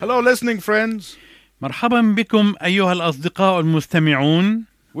Hello listening friends. مرحبا بكم أيها الأصدقاء المستمعون.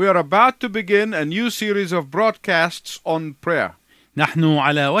 We are about to begin a new series of broadcasts on prayer. نحن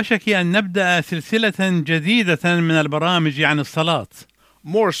على وشك أن نبدأ سلسلة جديدة من البرامج عن الصلاة.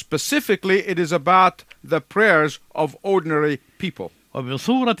 More specifically, it is about the prayers of ordinary people.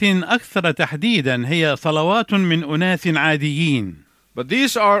 وبصورة أكثر تحديدا هي صلوات من أناس عاديين. But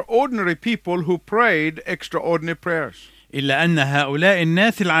these are ordinary people who prayed extraordinary prayers. إلا أن هؤلاء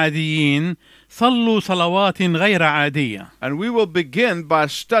الناس العاديين صلوا صلوات غير عادية. And we will begin by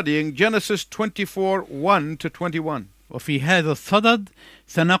studying Genesis 24:1-21. وفي هذا الصدد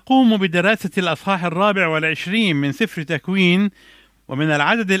سنقوم بدراسة الأصحاح 24 من سفر تكوين، ومن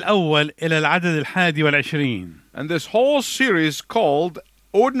العدد الأول إلى العدد 21. And this whole series called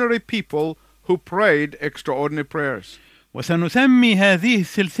Ordinary People Who Prayed Extraordinary Prayers. وسنسمي هذه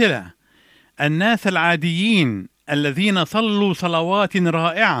السلسلة الناس العاديين الذين صلوا صلوات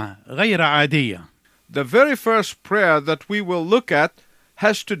رائعة غير عادية. The very first prayer that we will look at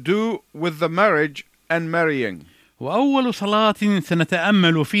has to do with the marriage and marrying. وأول صلاة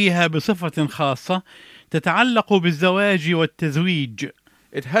سنتأمل فيها بصفة خاصة تتعلق بالزواج والتزويج.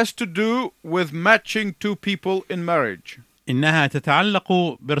 It has to do with matching two people in marriage. إنها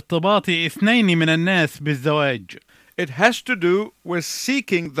تتعلق بارتباط اثنين من الناس بالزواج. It has to do with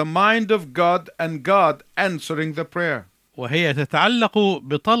seeking the mind of God and God answering the prayer. وهي تتعلق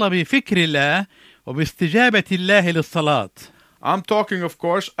بطلب فكر الله وباستجابة الله للصلاة. I'm talking, of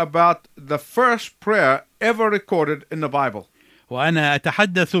course, about the first prayer ever recorded in the Bible. وأنا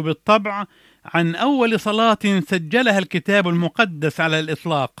أتحدث بالطبع عن أول صلاة سجلها الكتاب المقدس على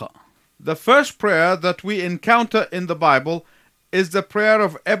الإطلاق. The first prayer that we encounter in the Bible is the prayer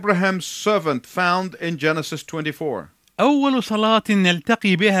of Abraham's servant found in Genesis 24. أول صلاة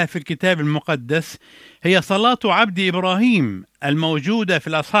نلتقي بها في الكتاب المقدس هي صلاة عبد إبراهيم الموجودة في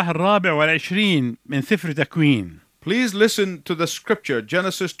الأصحاح 24 من سفر تكوين. Please listen to the scripture,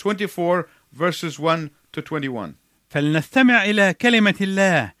 Genesis 24 verses 1-21. فلنستمع إلى كلمة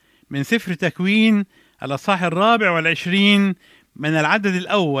الله من سفر تكوين الأصحاح 24 من العدد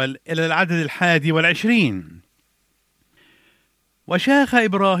الأول إلى العدد 21. وشاخ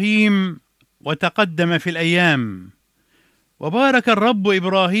إبراهيم وتقدم في الأيام، وبارك الرب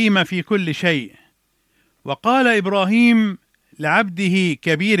إبراهيم في كل شيء. وقال إبراهيم لعبده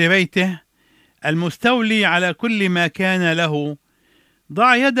كبير بيته المستولي على كل ما كان له: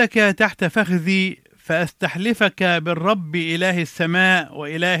 ضع يدك تحت فخذي فأستحلفك بالرب إله السماء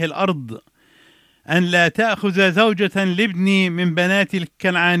وإله الأرض أن لا تأخذ زوجة لابني من بنات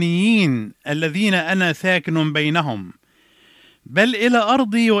الكنعانيين الذين أنا ساكن بينهم، بل إلى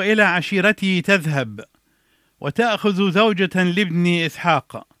أرضي وإلى عشيرتي تذهب وتأخذ زوجة لابني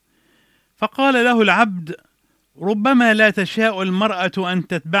إسحاق. فقال له العبد: ربما لا تشاء المرأة أن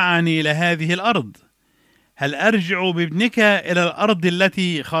تتبعني إلى هذه الأرض، هل أرجع بابنك إلى الأرض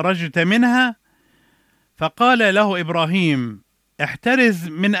التي خرجت منها؟ فقال له إبراهيم: احترز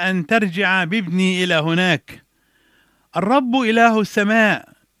من أن ترجع بابني إلى هناك، الرب إله السماء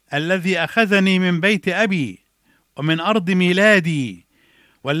الذي أخذني من بيت أبي ومن أرض ميلادي،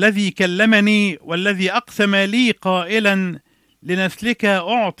 والذي كلمني والذي أقسم لي قائلا: لنسلك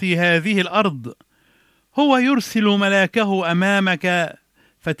أعطي هذه الأرض، هو يرسل ملاكه أمامك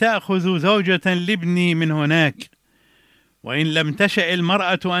فتأخذ زوجة لابني من هناك، وإن لم تشأ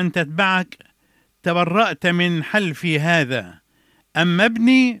المرأة أن تتبعك تبرأت من حلفي هذا، أما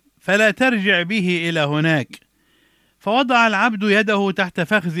ابني فلا ترجع به إلى هناك. فوضع العبد يده تحت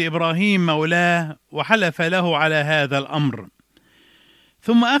فخذ إبراهيم مولاه وحلف له على هذا الأمر.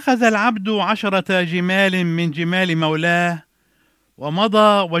 ثم أخذ العبد 10 جمال من جمال مولاه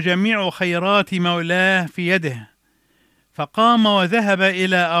ومضى وجميع خيرات مولاه في يده، فقام وذهب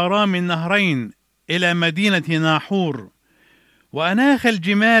إلى آرام النهرين إلى مدينة ناحور، وأناخ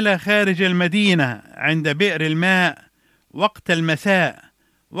الجمال خارج المدينة عند بئر الماء وقت المساء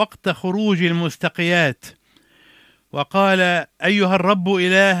وقت خروج المستقيات. وقال: أيها الرب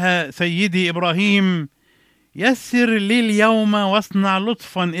إله سيدي إبراهيم، يسر لي اليوم واصنع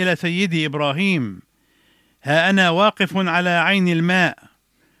لطفا إلى سيدي إبراهيم، ها أنا واقف على عين الماء،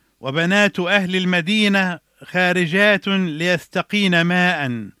 وبنات أهل المدينة خارجات ليستقين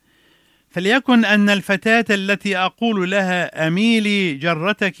ماء، فليكن أن الفتاة التي أقول لها أميلي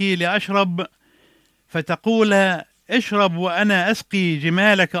جرتك لأشرب، فتقول اشرب وأنا أسقي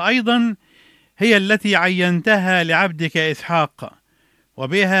جمالك أيضا، هي التي عينتها لعبدك إسحاق،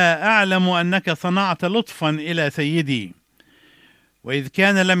 وبها أعلم أنك صنعت لطفا إلى سيدي. وإذ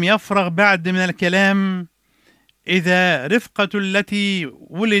كان لم يفرغ بعد من الكلام، إذا رفقة التي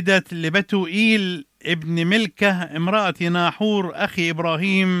ولدت لبتوئيل ابن ملكة امرأة ناحور أخي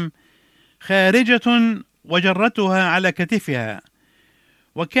إبراهيم خارجة وجرتها على كتفها،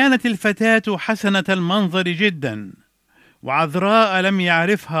 وكانت الفتاة حسنة المنظر جدا وعذراء لم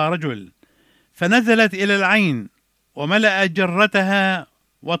يعرفها رجل، فنزلت إلى العين وملأت جرتها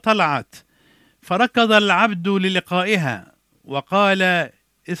وطلعت، فركض العبد للقائها وقال: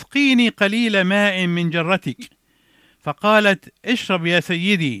 اسقيني قليل ماء من جرتك، فقالت: اشرب يا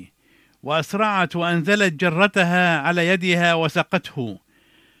سيدي، وأسرعت وأنزلت جرتها على يدها وسقته،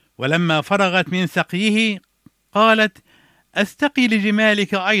 ولما فرغت من سقيه قالت: أستقي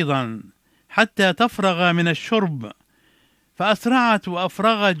لجمالك أيضا حتى تفرغ من الشرب، فأسرعت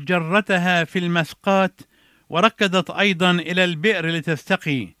وأفرغت جرتها في المسقاة، وركضت أيضا إلى البئر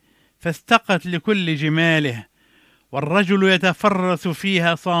لتستقي، فاستقت لكل جماله، والرجل يتفرس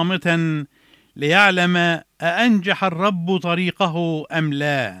فيها صامتا ليعلم أأنجح الرب طريقه أم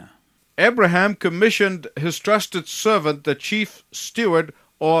لا. Abraham commissioned his trusted servant, the chief steward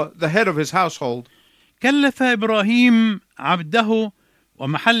or the head of his household, كلف إبراهيم عبده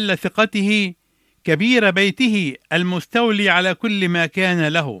ومحل ثقته كبير بيته المستولي على كل ما كان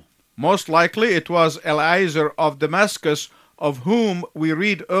له. Most likely it was Eliezer of Damascus, of whom we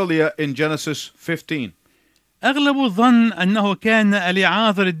read earlier in Genesis 15. أغلب الظن أنه كان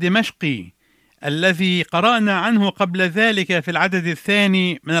أليعاذر الدمشقي الذي قرأنا عنه قبل ذلك في العدد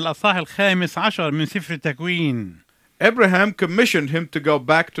الثاني من الأصحاح 15 من سفر التكوين. Abraham commissioned him to go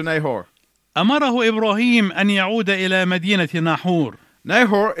back to Nahor. أمره إبراهيم أن يعود إلى مدينة ناحور.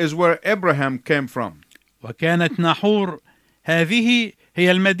 Nahor is where Abraham came from. وكانت ناحور هذه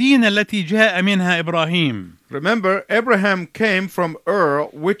هي المدينة التي جاء منها إبراهيم. Remember, Abraham came from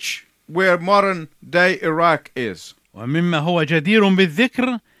where modern day Iraq is. ومما هو جدير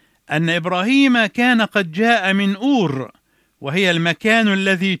بالذكر أن إبراهيم كان قد جاء من أور، وهي المكان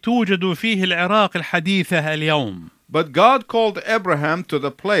الذي توجد فيه العراق الحديثة اليوم. But God called Abraham to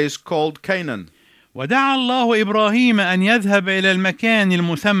the place called Canaan. ودعا الله إبراهيم أن يذهب إلى المكان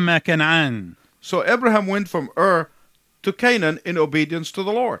المسمى كنعان. So Abraham went from to Canaan in obedience to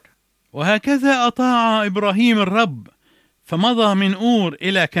the Lord. وهكذا أطاع إبراهيم الرب، فمضى من أور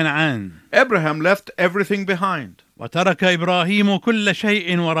إلى كنعان. Abraham left everything behind. وترك إبراهيم كل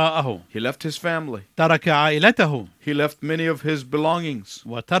شيء وراءه. He left his family. ترك عائلته. He left many of his belongings.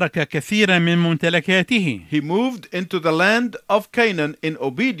 وترك كثيرا من ممتلكاته. He moved into the land of Canaan in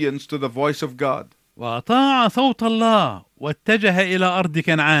obedience to the voice of God. وأطاع صوت الله واتجه إلى أرض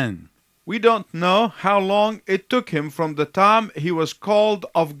كنعان. We don't know how long it took him from the time he was called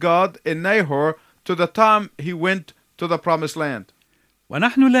of God in Nahor to the time he went to the promised land.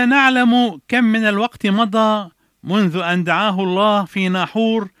 ونحن لا نعلم كم من الوقت مضى منذ أن دعاه الله في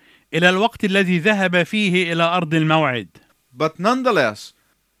ناحور إلى الوقت الذي ذهب فيه إلى أرض الموعد. But nonetheless,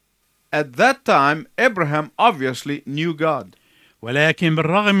 at that time, Abraham obviously knew God. ولكن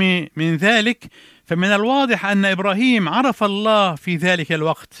بالرغم من ذلك فمن الواضح أن إبراهيم عرف الله في ذلك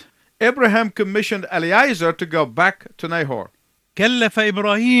الوقت. Abraham commissioned Eliezer to go back to Nahor. كلف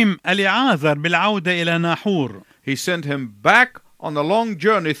إبراهيم أليعاذر بالعودة إلى ناحور. He sent him back on a long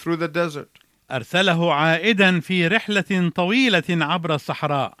journey through the desert. أرسله عائدا في رحلة طويلة عبر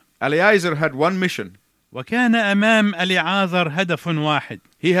الصحراء. Eliezer had one mission. وكان أمام أليعاذر هدف واحد.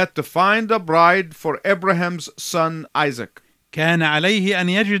 He had to find a bride for Abraham's son Isaac. كان عليه أن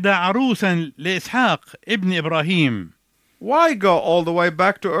يجد عروسا لإسحاق ابن إبراهيم. Why go all the way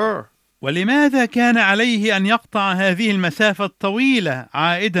back to Ur? ولماذا كان عليه أن يقطع هذه المسافة الطويلة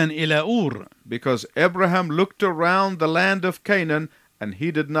عائدا إلى أور؟ Because Abraham looked around the land of Canaan and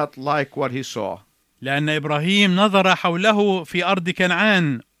he did not like what he saw. لأن إبراهيم نظر حوله في أرض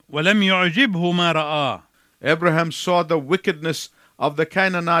كنعان ولم يعجبه ما رآه. Abraham saw the wickedness of the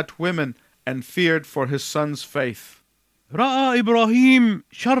Canaanite women and feared for his son's faith. رأى إبراهيم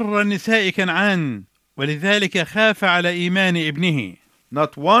شر نساء كنعان ولذلك خاف على إيمان ابنه.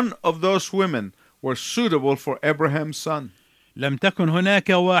 Not one of those women were suitable for Abraham's son. لم تكن هناك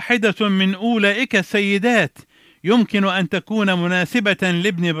واحدة من أولئك السيدات يمكن أن تكون مناسبة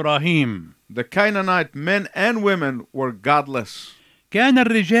لابن إبراهيم. The Canaanite men and women were godless. كان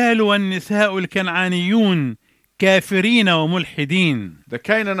الرجال والنساء الكنعانيون كافرين وملحدين. The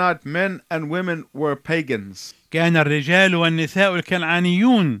Canaanite men and women were pagans. كان الرجال والنساء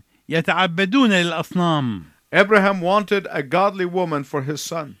الكنعانيون يتعبدون للأصنام. Abraham wanted a godly woman for his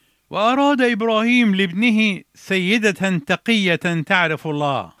son. وأراد إبراهيم لابنه سيدة تقية تعرف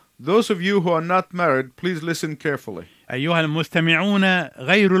الله. Those of you who are not married, please listen carefully. أيها المستمعون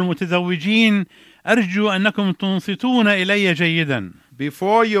غير المتزوجين، أرجو أنكم تنصتون إلي جيدا.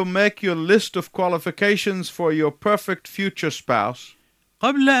 Before you make your list of qualifications for your perfect future spouse,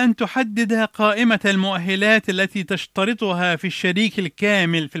 قبل أن تحدد قائمة المؤهلات التي تشترطها في الشريك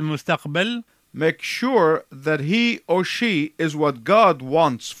الكامل في المستقبل، make sure that he or she is what God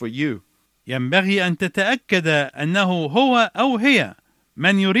wants for you. ينبغي أن تتأكد أنه هو أو هي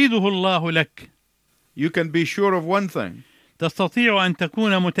من يريده الله لك. You can be sure of one thing. تستطيع أن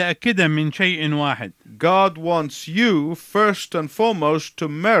تكون متأكدا من شيء واحد: God wants you first and foremost to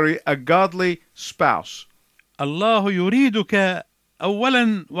marry a godly spouse. الله يريدك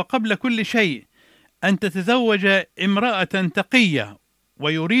أولا وقبل كل شيء أن تتزوج امرأة تقية،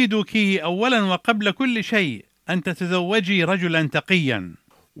 ويريدك أولا وقبل كل شيء أن تتزوجي رجلا تقيا.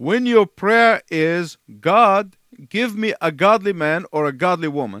 When your prayer is, God, give me a godly man or a godly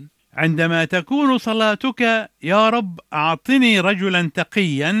woman, عندما تكون صلاتك يا رب أعطني رجلا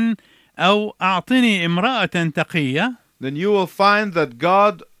تقيا أو أعطني امرأة تقية، then you will find that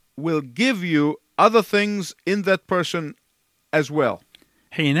God will give you other things in that person as well.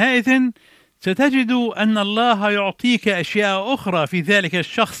 حينئذ ستجد أن الله يعطيك أشياء أخرى في ذلك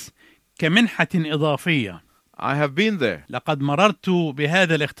الشخص كمنحة إضافية. I have been there. لقد مررت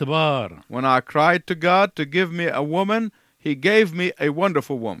بهذا الاختبار. When I cried to God to give me a woman, He gave me a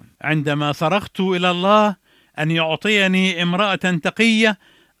wonderful woman. عندما صرخت إلى الله أن يعطيني امرأة تقية،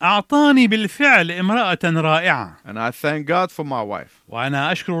 أعطاني بالفعل امرأة رائعة. And I thank God for my wife.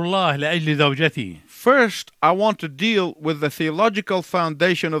 وأنا أشكر الله لأجل زوجتي. First, I want to deal with the theological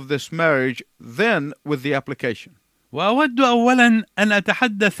foundation of this marriage, then with the application. وأود أولا أن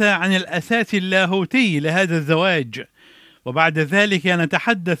أتحدث عن الأساس اللاهوتي لهذا الزواج، وبعد ذلك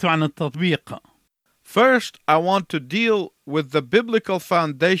نتحدث عن التطبيق. First, I want to deal with the biblical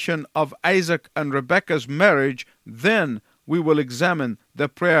foundation of Isaac and Rebekah's marriage, then we will examine the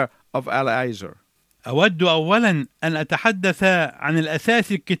prayer of Eliezer. أود أولا أن أتحدث عن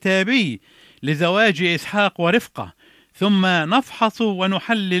الأساس الكتابي لزواج إسحاق ورفقة، ثم نفحص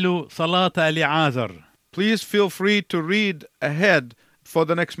ونحلل صلاة اليعازر. Please feel free to read ahead for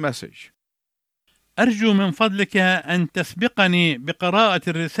the next message. أرجو من فضلك أن تسبقني بقراءة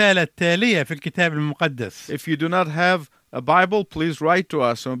الرسالة التالية في الكتاب المقدس. If you do not have a Bible, please write to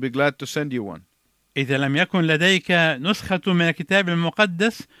us and we'll be glad to send you one. إذا لم يكن لديك نسخة من الكتاب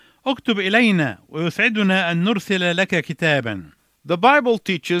المقدس، اكتب إلينا ويسعدنا أن نرسل لك كتابا. The Bible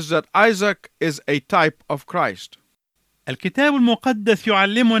teaches that Isaac is a type of Christ. الكتاب المقدس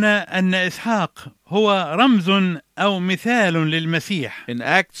يعلمنا أن إسحاق هو رمز أو مثال للمسيح. In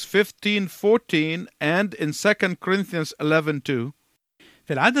Acts 15:14 and in 2 Corinthians 11:2,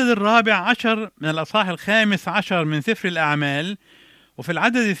 في العدد الرابع عشر من الأصحاح الخامس عشر من سفر الأعمال، وفي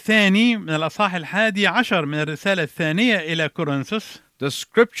العدد الثاني من الأصحاح الحادي عشر من الرسالة الثانية إلى كورنثوس، the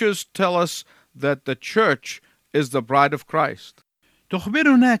scriptures tell us that the church is the bride of Christ.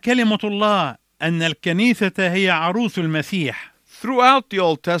 تخبرنا كلمة الله أن الكنيسة هي عروس المسيح. Throughout the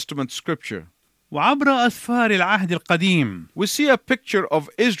Old Testament scripture, وعبر أسفار العهد القديم we see a picture of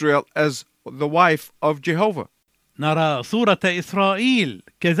Israel as the wife of Jehovah. نرى صورة إسرائيل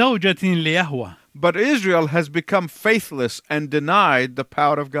كزوجة ليهوه. But Israel has become faithless and denied the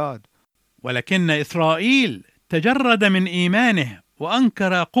power of God. ولكن إسرائيل تجرد من إيمانه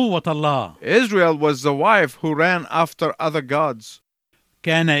وأنكر قوة الله. Israel was the wife who ran after other gods.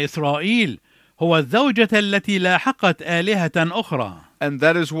 كان إسرائيل هو الزوجة التي لاحقت آلهة أخرى. And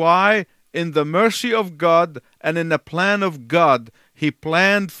that is why, in the mercy of God and in the plan of God, He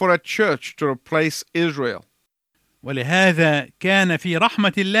planned for a church to replace Israel. ولهذا كان في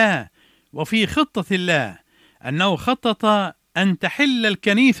رحمة الله وفي خطة الله أنه خطط أن تحل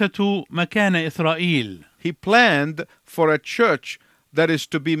الكنيسة مكان إسرائيل. He planned for a church that is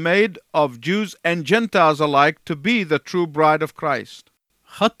to be made of Jews and Gentiles alike to be the true bride of Christ.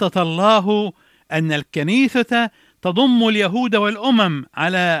 خطط الله أن الكنيسة تضم اليهود والأمم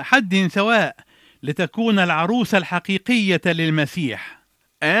على حد سواء لتكون العروس الحقيقية للمسيح.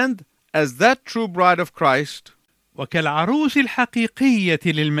 And as that true bride of Christ, وكالعروس الحقيقية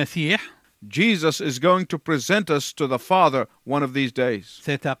للمسيح، Jesus is going to present us to the Father one of these days.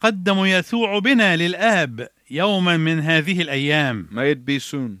 سيتقدم يسوع بنا للآب يوما من هذه الأيام. May it be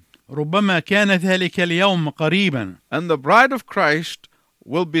soon. ربما كان ذلك اليوم قريبا. And the bride of Christ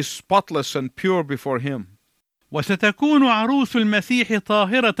will be spotless and pure before Him. وستكون عروس المسيح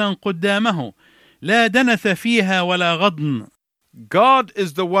طاهرة قدامه، لا دنس فيها ولا غضن. God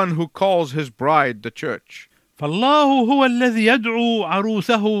is the one who calls His bride the church. فالله هو الذي يدعو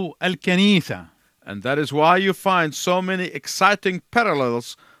عروسه الكنيسة. And that is why you find so many exciting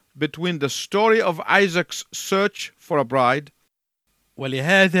parallels between the story of Isaac's search for a bride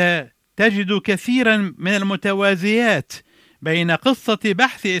ولهذا تجد كثيرا من المتوازيات بين قصة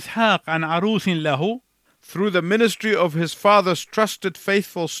بحث إسحاق عن عروس له through the ministry of his father's trusted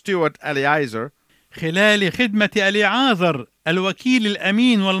faithful steward Eliezer, خلال خدمة أليعازر الوكيل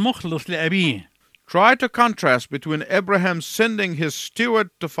الأمين والمخلص لأبيه. try to contrast between Abraham sending his steward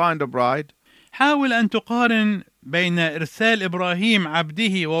to find a bride حاول أن تقارن بين إرسال إبراهيم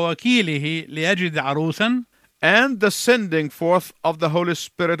عبده ووكيله ليجد عروسا and the sending forth of the Holy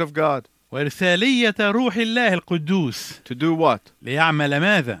Spirit of God. وإرسالية روح الله القدوس. To do what? ليعمل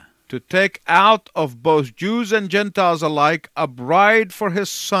ماذا؟ To take out of both Jews and Gentiles alike a bride for his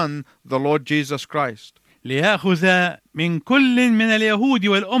son, the Lord Jesus Christ. ليأخذ من كل من اليهود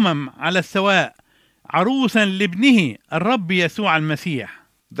والأمم على السواء عروسا لابنه الرب يسوع المسيح.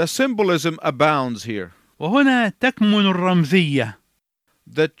 The symbolism abounds here. وهنا تكمن الرمزية.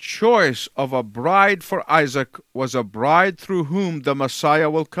 The choice of a bride for Isaac was a bride through whom the Messiah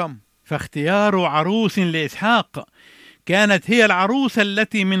will come. فاختيار عروس لإسحاق كانت هي العروس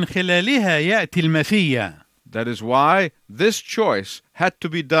التي من خلالها يأتي المسيح. That is why this choice had to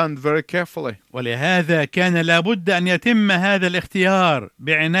be done very carefully. ولهذا كان لابد أن يتم هذا الاختيار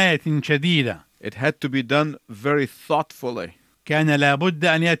بعناية شديدة. It had to be done very thoughtfully. كان لابد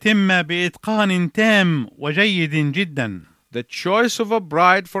أن يتم بإتقان تام وجيد جدا. The choice of a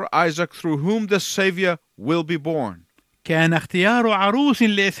bride for Isaac through whom the Savior will be born. كان اختيار عروس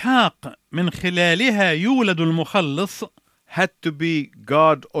لإسحاق من خلالها يولد المخلص had to be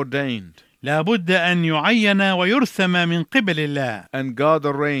God ordained. لابد أن يعين ويرسم من قبل الله. And God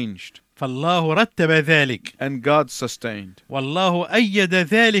arranged. فالله رتب ذلك. And God sustained. والله أيد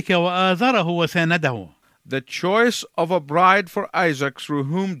ذلك وآزره وسانده. The choice of a bride for Isaac through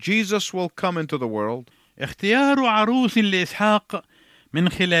whom Jesus will come into the world. اختيار عروس لإسحاق من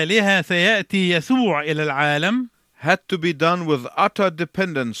خلالها سيأتي يسوع إلى العالم had to be done with utter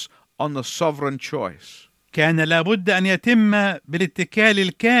dependence on the sovereign choice. كان لابد أن يتم بالاتكال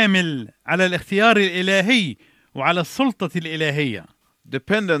الكامل على الاختيار الإلهي وعلى السلطة الإلهية.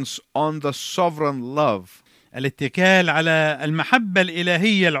 Dependence on the sovereign love. الاتكال على المحبة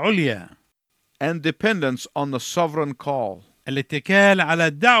الإلهية العليا. And dependence on the sovereign call. الاتكال على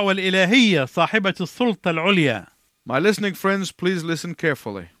الدعوة الإلهية صاحبة السلطة العليا. My listening friends, please listen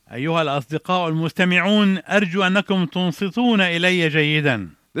carefully. أيها الأصدقاء المستمعون، أرجو أنكم تنصتون إلي جيدا.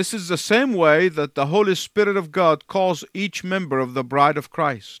 This is the same way that the Holy Spirit of God calls each member of the bride of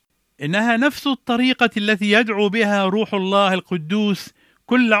Christ. إنها نفس الطريقة التي يدعو بها روح الله القدوس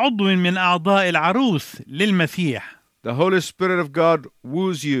كل عضو من أعضاء العروس للمسيح. The Holy Spirit of God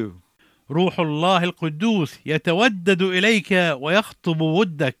woos you. روح الله القدوس يتودد إليك ويخطب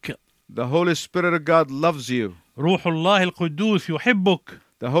ودك. The Holy Spirit of God loves you. روح الله القدوس يحبك.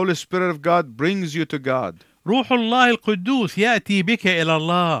 The Holy Spirit of God brings you to God. روح الله القدوس يأتي بك إلى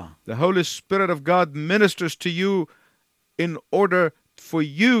الله. The Holy Spirit of God ministers to you in order for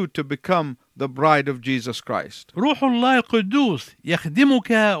you to become the bride of Jesus Christ. روح الله القدوس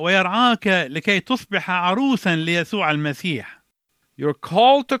يخدمك ويرعاك لكي تصبح عروسا ليسوع المسيح. Your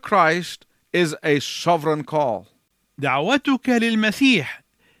call to Christ is a sovereign call. دعوتك للمسيح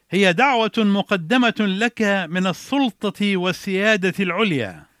هي دعوة مقدمة لك من السلطة والسيادة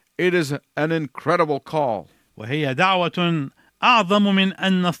العليا. It is an incredible call. وهي دعوة أعظم من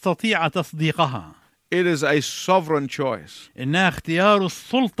أن نستطيع تصديقها. It is a sovereign choice. إنها اختيار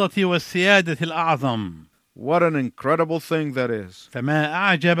السلطة والسيادة الأعظم. What an incredible thing that is. فما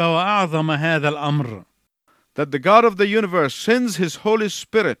أعجب وأعظم هذا الأمر. That the God of the universe sends His Holy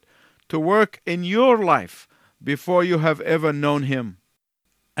Spirit to work in your life before you have ever known Him.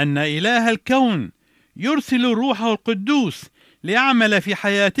 أن إله الكون يرسل روحه القدوس ليعمل في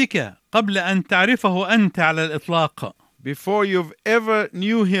حياتك قبل أن تعرفه أنت على الإطلاق. Before you've ever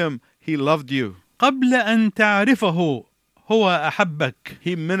knew Him, He loved you. قبل أن تعرفه هو أحبك.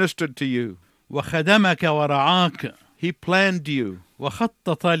 He ministered to you. وخدمك ورعاك. He planned you.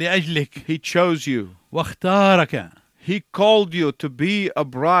 وخطط لأجلك. He chose you. واختارك. He called you to be a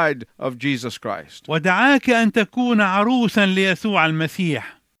bride of Jesus Christ. ودعاك أن تكون عروسا ليسوع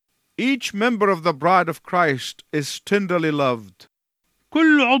المسيح. Each member of the bride of Christ is tenderly loved.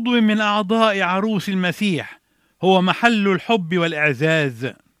 كل عضو من أعضاء عروس المسيح هو محل الحب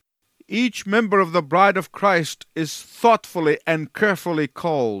والإعزاز. Each member of the bride of Christ is thoughtfully and carefully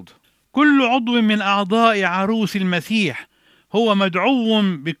called. كل عضو من أعضاء عروس المسيح هو مدعو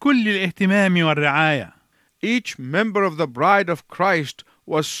بكل الاهتمام والرعاية. Each member of the bride of Christ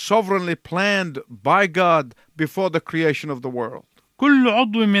was sovereignly planned by God before the creation of the world. كل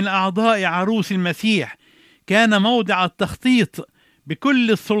عضو من أعضاء عروس المسيح كان موضع التخطيط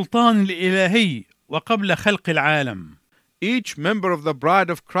بكل السلطان الإلهي وقبل خلق العالم. Each member of the bride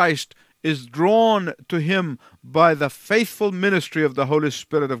of Christ is drawn to Him by the faithful ministry of the Holy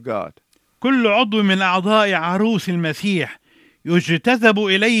Spirit of God. كل عضو من أعضاء عروس المسيح يجتذب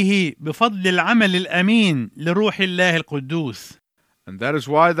إليه بفضل العمل الأمين لروح الله القدوس. And that is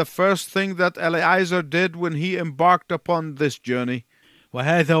why the first thing that Eliezer did when he embarked upon this journey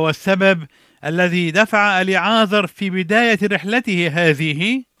وهذا هو السبب الذي دفع أليعازر في بداية رحلته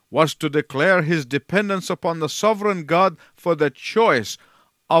هذه was to declare his dependence upon the sovereign God for the choice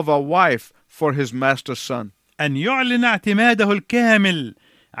of a wife for his master's son. أن يعلن اعتماده الكامل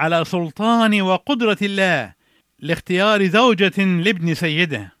على سلطان وقدرة الله لاختيار زوجة لابن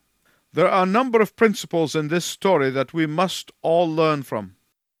سيده. There are a number of principles in this story that we must all learn from.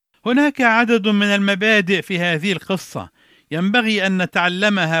 هناك عدد من المبادئ في هذه القصة ينبغي أن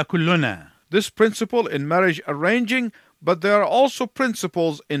نتعلمها كلنا. This principle in marriage arranging, but there are also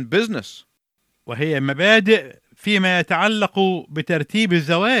principles in business. وهي مبادئ فيما يتعلق بترتيب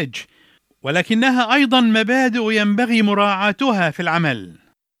الزواج، ولكنها أيضا مبادئ ينبغي مراعاتها في العمل.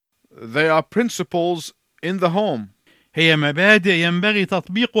 They are principles in the home. هي مبادئ ينبغي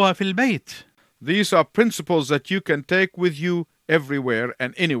تطبيقها في البيت. These are principles that you can take with you everywhere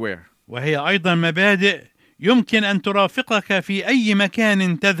and anywhere. وهي أيضا مبادئ يمكن أن ترافقك في أي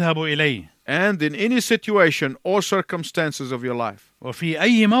مكان تذهب إليه. And in any situation or circumstances of your life. وفي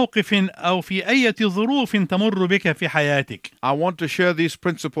أي موقف أو في أي ظروف تمر بك في حياتك. I want to share these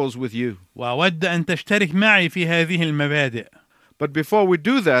principles with you. وأود أن تشترك معي في هذه المبادئ. But before we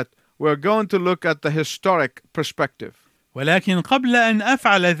do that, we're going to look at the historic perspective. ولكن قبل أن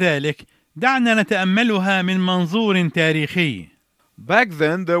أفعل ذلك دعنا نتأملها من منظور تاريخي. Back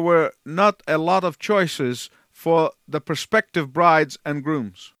then, there were not a lot of choices for the prospective brides and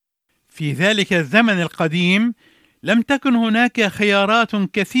grooms. في ذلك الزمن القديم لم تكن هناك خيارات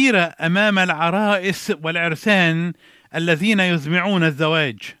كثيرة أمام العرائس والعرسان الذين يزمعون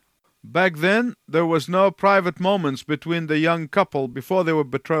الزواج. Back then, there was no private moments between the young couple before they were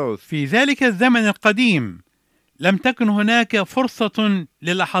betrothed. في ذلك الزمن القديم لم تكن هناك فرصة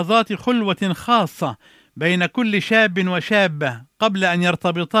للحظات خلوة خاصة بين كل شاب وشابة قبل أن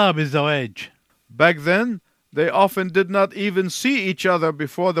يرتبطا بالزواج. Back then, they often did not even see each other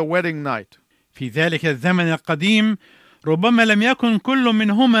before the wedding night. في ذلك الزمن القديم ربما لم يكن كل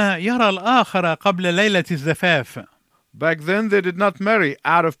منهما يرى الآخر قبل ليلة الزفاف. Back then, they did not marry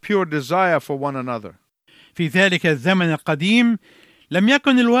out of pure desire for one another. في ذلك الزمن القديم لم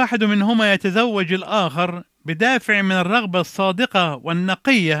يكن الواحد منهما يتزوج الآخر بدافع من الرغبة الصادقة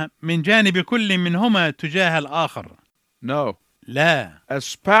والنقية من جانب كل منهما تجاه الآخر. No. لا. A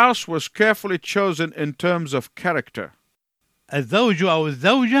spouse was carefully chosen in terms of character. الزوج أو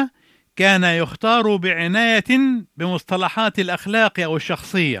الزوجة كان يختار بعناية بمصطلحات الأخلاق أو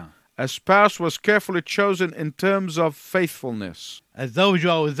الشخصية. A spouse was carefully chosen in terms of faithfulness. الزوج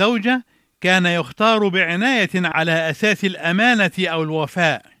أو الزوجة كان يختار بعناية على أساس الأمانة أو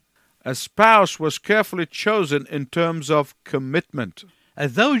الوفاء. A spouse was carefully chosen in terms of commitment.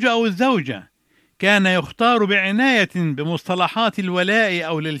 الزوج أو الزوجة كان يختار بعناية بمصطلحات الولاء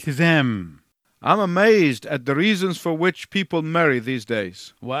أو الالتزام. I'm amazed at the reasons for which people marry these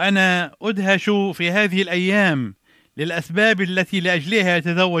days. وأنا أدهش في هذه الأيام للأسباب التي لأجلها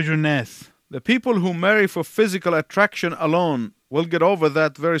يتزوج الناس. The people who marry for physical attraction alone will get over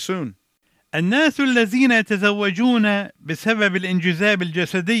that very soon. الناس الذين يتزوجون بسبب الانجذاب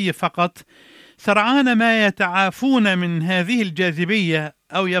الجسدي فقط سرعان ما يتعافون من هذه الجاذبية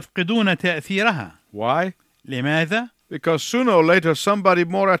أو يفقدون تأثيرها. Why? لماذا؟ Because sooner or later somebody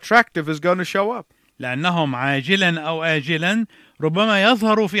more attractive is going to show up. لأنهم عاجلا أو آجلا ربما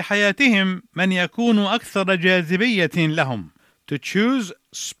يظهر في حياتهم من يكون أكثر جاذبية لهم. To choose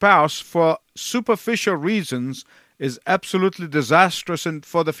spouse for superficial reasons is absolutely disastrous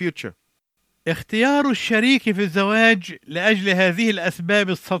for the future. اختيار الشريك في الزواج لأجل هذه الأسباب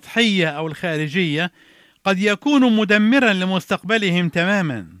السطحية أو الخارجية قد يكون مدمرا لمستقبلهم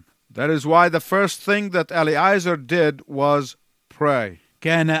تماما. That is why the first thing that Eliezer did was pray.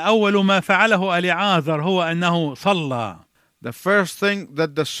 كان أول ما فعله أليعازر هو أنه صلى. The first thing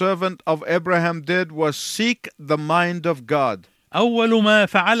that the servant of Abraham did was seek the mind of God. أول ما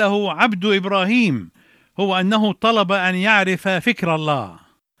فعله عبد إبراهيم هو أنه طلب أن يعرف فكر الله.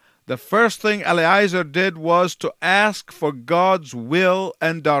 The first thing Eliezer did was to ask for God's will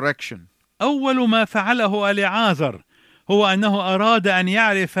and direction. أول ما فعله أليعازر هو أنه أراد أن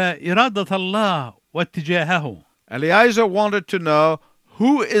يعرف إرادة الله واتجاهه. Eliezer wanted to know,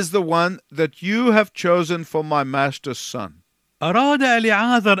 who is the one that you have chosen for my master's son? أراد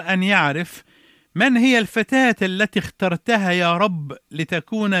أليعازر أن يعرف من هي الفتاة التي اخترتها يا رب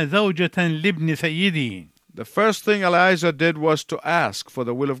لتكون زوجة لابن سيدي. The first thing Eliezer did was to ask for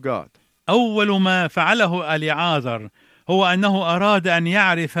the will of God. أول ما فعله أليعازر هو أنه أراد أن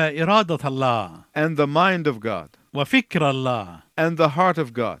يعرف إرادة الله and the mind of God وفكر الله and the heart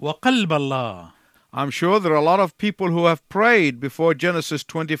of God. وقلب الله. I'm sure there are a lot of people who have prayed before Genesis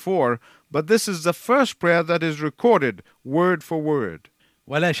 24, but this is the first prayer that is recorded word for word.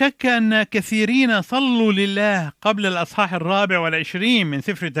 ولا شك أن كثيرين صلوا لله قبل الأصحاح 24 من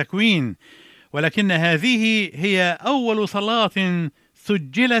سفر التكوين، ولكن هذه هي أول صلاة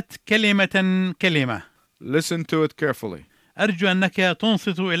سجلت كلمة كلمة. Listen to it carefully. أرجو أنك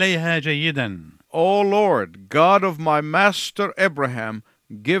تنصت إليها جيدا. O Lord, God of my master Abraham,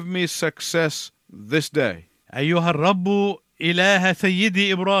 give me success this day. أيها الرب إله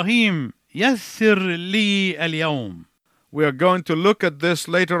سيدي إبراهيم، يسر لي اليوم. We are going to look at this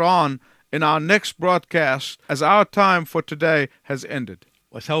later on in our next broadcast as our time for today has ended.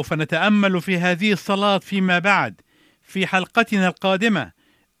 وسوف نتأمل في هذه الصلاة فيما بعد في حلقتنا القادمة،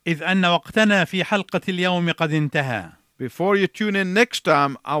 إذ أن وقتنا في حلقة اليوم قد انتهى. Before you tune in next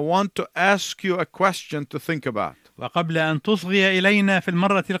time, I want to ask you a question to think about. وقبل أن تصغي إلينا في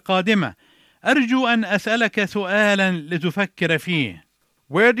المرة القادمة، أرجو أن أسألك سؤالا لتفكر فيه.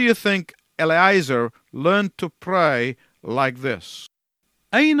 Where do you think Eliezer learned to pray like this?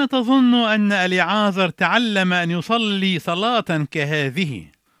 أين تظن أن إليعازر تعلم أن يصلي صلاة كهذه؟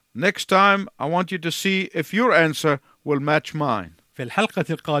 Next time, I want you to see if your answer will match mine. في الحلقة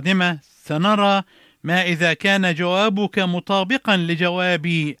القادمة سنرى ما إذا كان جوابك مطابقا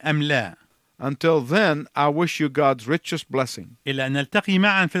لجوابي أم لا. Until then, I wish you God's richest blessing. إلى أن نلتقي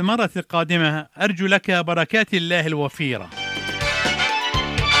معا في المرة القادمة، أرجو لك بركات الله الوفيرة.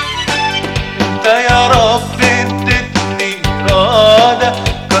 أنت يا رب اديتني إرادة،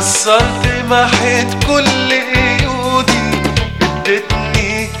 كسرت محيط كل قيودي،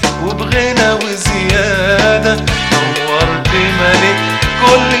 اديتني وبغنى وزيادة، نورت ملك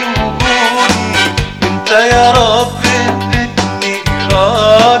كل وجودي. أنت يا رب اديتني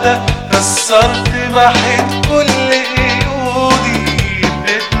إرادة، كسرت محيط كل قيودي،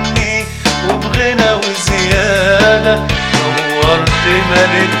 اديتني وبغنى وزيادة، نورت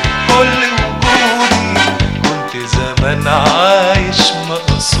ملك كل وجودي. كنت زمان عايش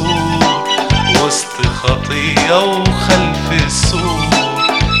مقصور وسط خطية وخلف السور،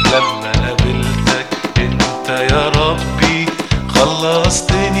 لما قابلتك انت يا ربي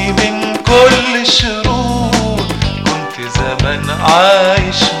خلصتني من كل شرور. كنت زمان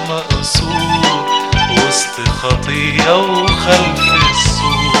عايش مقصور وسط خطية وخلف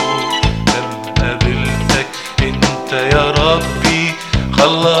السور، لما قابلتك انت يا ربي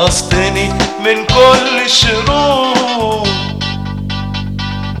خلصتني من كل شرور.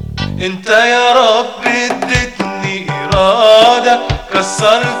 انت يا رب اديتني إرادة،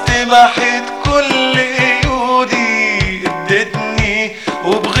 كسرت محيط كل قيودي، اديتني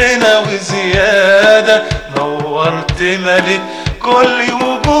وبغنى وزيادة، نورت ملك كل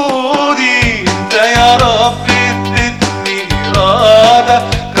وجودي. انت يا رب اديتني إرادة،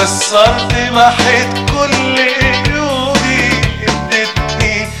 كسرت محيط